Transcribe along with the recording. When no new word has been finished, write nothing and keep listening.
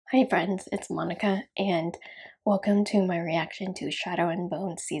Hi friends, it's Monica, and welcome to my reaction to Shadow and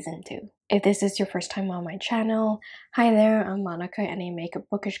Bone Season 2. If this is your first time on my channel, hi there, I'm Monica and I make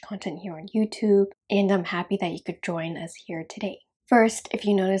bookish content here on YouTube, and I'm happy that you could join us here today. First, if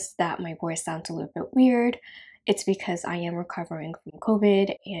you notice that my voice sounds a little bit weird, it's because I am recovering from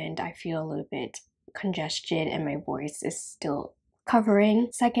COVID and I feel a little bit congested and my voice is still recovering.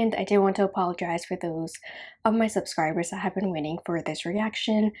 Second, I did want to apologize for those of my subscribers that have been waiting for this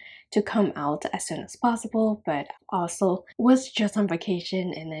reaction to come out as soon as possible, but also was just on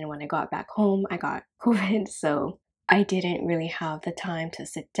vacation, and then when I got back home I got COVID, so I didn't really have the time to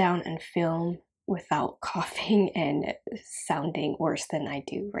sit down and film without coughing and sounding worse than I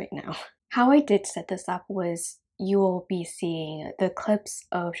do right now. How I did set this up was you will be seeing the clips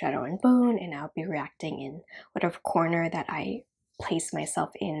of Shadow and Bone and I'll be reacting in whatever corner that I place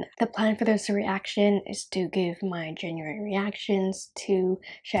myself in. The plan for this reaction is to give my genuine reactions to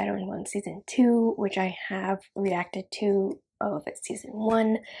Shadow and Bone Season 2, which I have reacted to of Season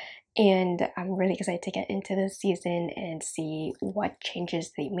 1, and I'm really excited to get into this season and see what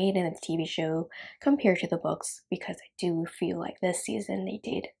changes they made in the TV show compared to the books, because I do feel like this season they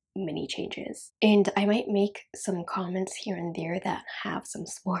did many changes. And I might make some comments here and there that have some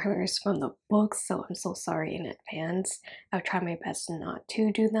spoilers from the books, so I'm so sorry in advance. I'll try my best not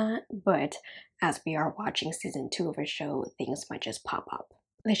to do that, but as we are watching season 2 of a show, things might just pop up.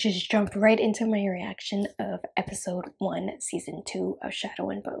 Let's just jump right into my reaction of episode 1, season 2 of Shadow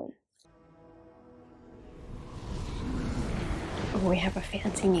and Bone. Oh, we have a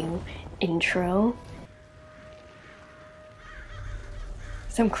fancy new intro.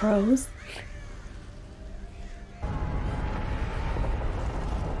 Some crows.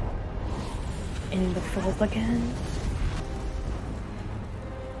 In the fold again.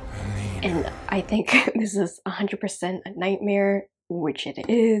 And I think this is 100% a nightmare, which it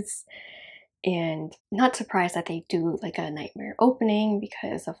is. And not surprised that they do like a nightmare opening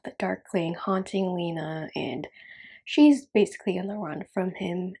because of the Darkling haunting Lena, and she's basically on the run from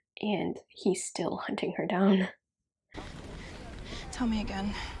him and he's still hunting her down. Tell me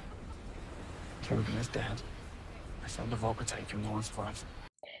again. Kerrigan is dead. I found the Volker taken no one's fight.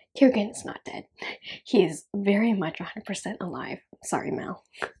 Kerrigan is not dead. He is very much 100% alive. Sorry, Mal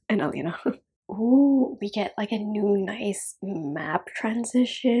and Alina. Ooh, we get like a new nice map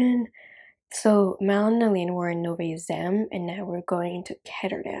transition. So Mal and Alina were in Nove Zem, and now we're going into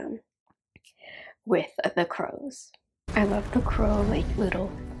Ketterdam with the crows. I love the crow like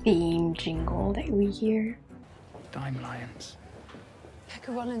little theme jingle that we hear. Dime Lions.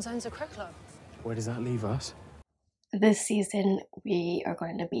 Hecker Rollins owns a crow club. Where does that leave us? This season we are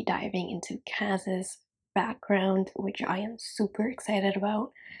going to be diving into Kaz's background, which I am super excited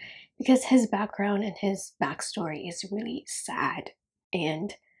about because his background and his backstory is really sad,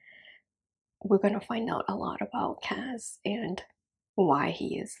 and we're going to find out a lot about Kaz and why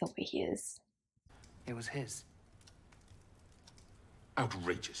he is the way he is. It was his.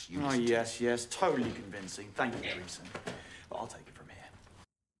 Outrageous. Oh, yes, totally convincing. Thank you, Dreesen. But I'll take it from here.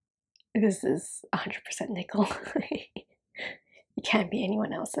 This is 100% Nickel. You can't be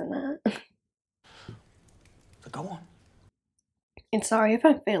anyone else in that. So go on. And sorry if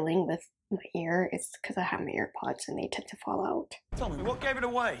I'm fiddling with my ear, it's because I have my AirPods and they tend to fall out. Tell me, what gave it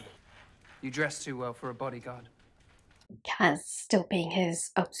away? You dress too well for a bodyguard. Kaz still being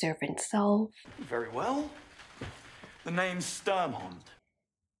his observant self. Very well. The name's Sturmhond.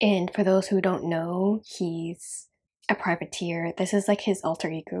 And for those who don't know, he's a privateer. This is like his alter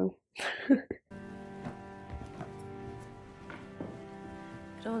ego. It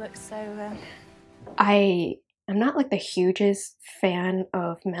all looks so, I'm not like the hugest fan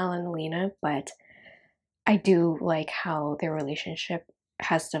of Mal and Alina, but I do like how their relationship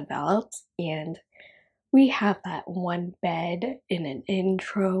has developed, and we have that one bed in an inn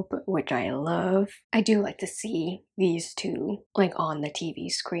trope, which I love. I do like to see these two like on the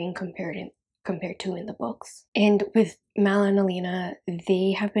TV screen compared to in the books. And with Mal and Alina,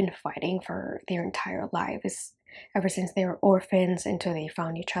 they have been fighting for their entire lives ever since they were orphans until they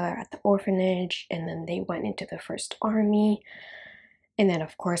found each other at the orphanage, and then they went into the First Army. And then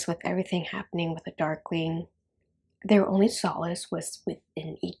of course with everything happening with the Darkling, their only solace was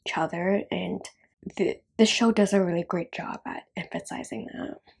within each other, and the show does a really great job at emphasizing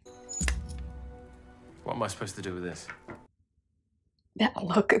that. What am I supposed to do with this? That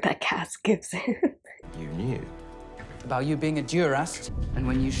look that Kaz gives him. You knew. About you being a durast, and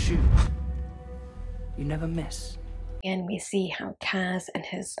when you shoot, you never miss. And we see how Kaz and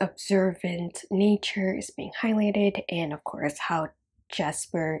his observant nature is being highlighted, and of course how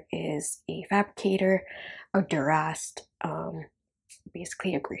Jesper is a fabricator, a durast,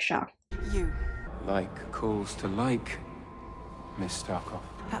 basically a Grisha. You. Like calls to like, Miss Starkov.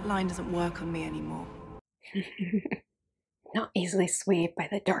 That line doesn't work on me anymore. Not easily swayed by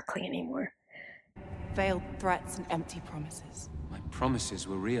the Darkling anymore. Veiled threats and empty promises. My promises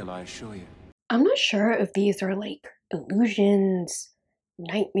were real, I assure you. I'm not sure if these are like illusions,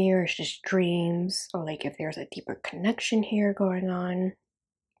 nightmares, just dreams, or like if there's a deeper connection here going on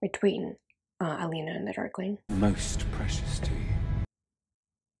between Alina and the Darkling. Most precious to you.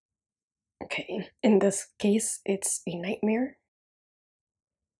 Okay, in this case, it's a nightmare.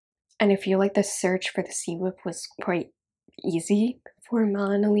 And I feel like the search for the Sea Whip was quite easy for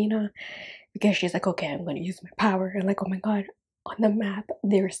Mel and Alina, because she's like, okay, I'm gonna use my power, and like, oh my god, on the map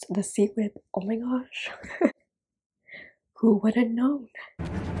there's the Sea Whip. Oh my gosh. Who would have known?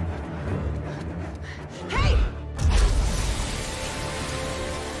 Hey!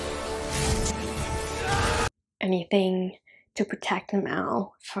 Anything to protect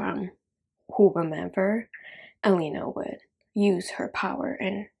Mal from whomever, Alina would use her power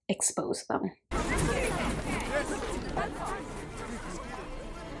and expose them.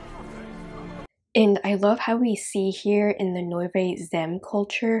 And I love how we see here in the Noivy Zem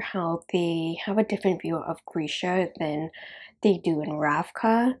culture how they have a different view of Grisha than they do in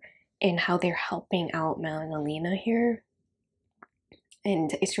Ravka, and how they're helping out Mel and Alina here.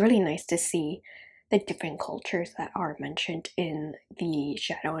 And it's really nice to see the different cultures that are mentioned in the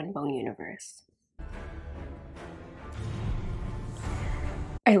Shadow and Bone universe.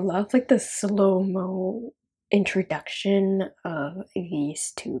 I love like the slow-mo introduction of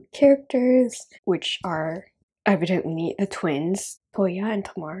these two characters, which are evidently the twins, Toya and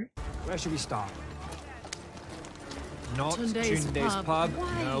Tamar. Where should we start? Not Tunde's Tunde's pub. pub.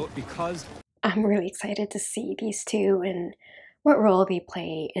 Why? No, because I'm really excited to see these two and what role they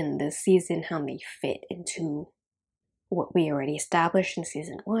play in this season, how they fit into what we already established in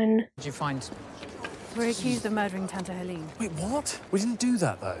season 1. Did you find... We're accused of murdering Tanta Helene. Wait, what? We didn't do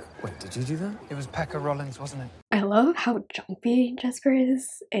that, though. Wait, did you do that? It was Pekka Rollins, wasn't it? I love how jumpy Jesper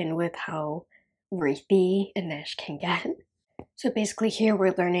is and with how wraithy Inesh can get. So basically here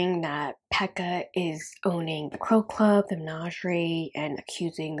we're learning that Pekka is owning the Crow Club, the Menagerie, and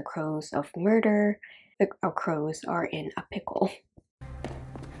accusing the Crows of murder. The Crows are in a pickle.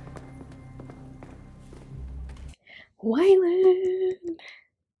 Wyland!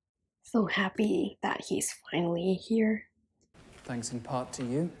 So happy that he's finally here. Thanks in part to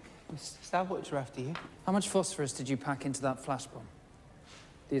you. Is that what you're after you? How much phosphorus did you pack into that flash bomb?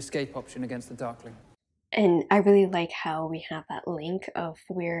 The escape option against the Darkling. And I really like how we have that link of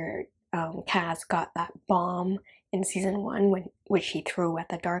where Kaz got that bomb in season 1, which he threw at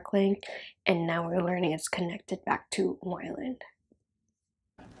the Darkling, and now we're learning it's connected back to Wyland.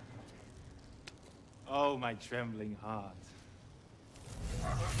 Oh, my trembling heart.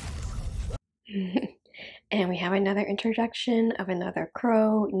 And we have another introduction of another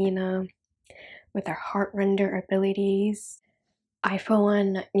crow, Nina, with her Heartrender abilities. I, for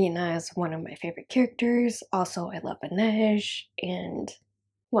one, Nina is one of my favorite characters. Also, I love Inej, and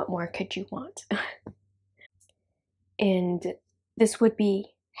what more could you want? And this would be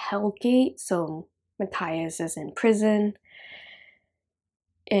Hellgate, so Matthias is in prison,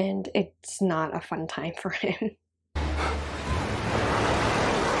 and it's not a fun time for him.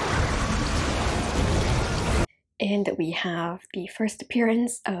 And we have the first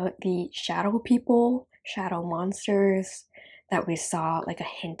appearance of the Shadow People, Shadow Monsters, that we saw like a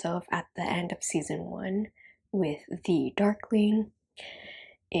hint of at the end of season 1 with the Darkling.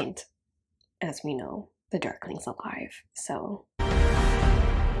 And as we know, the Darkling's alive, so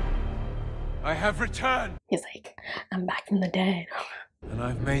I have returned, he's like, I'm back from the dead. and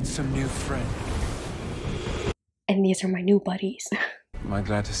I've made some new friends. And these are my new buddies. Am I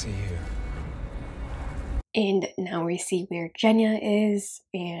glad to see you? And now we see where Jenya is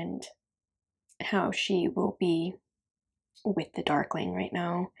and how she will be with the Darkling right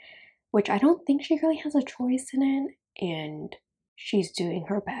now, which I don't think she really has a choice in it, and she's doing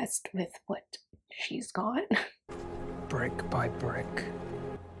her best with what she's got. Brick by brick.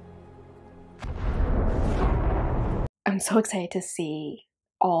 I'm so excited to see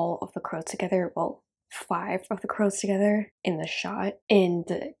all of the crows together, well, 5 of the crows together in the shot. And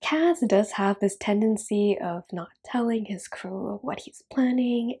Kaz does have this tendency of not telling his crew what he's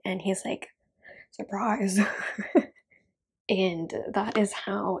planning, and he's like, surprise. And that is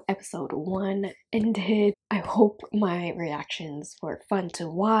how episode 1 ended. I hope my reactions were fun to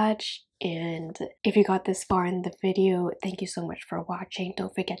watch, and if you got this far in the video, thank you so much for watching.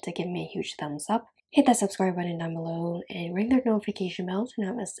 Don't forget to give me a huge thumbs up. Hit that subscribe button down below and ring the notification bell to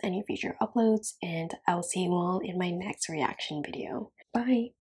not miss any future uploads, and I'll see you all in my next reaction video. Bye!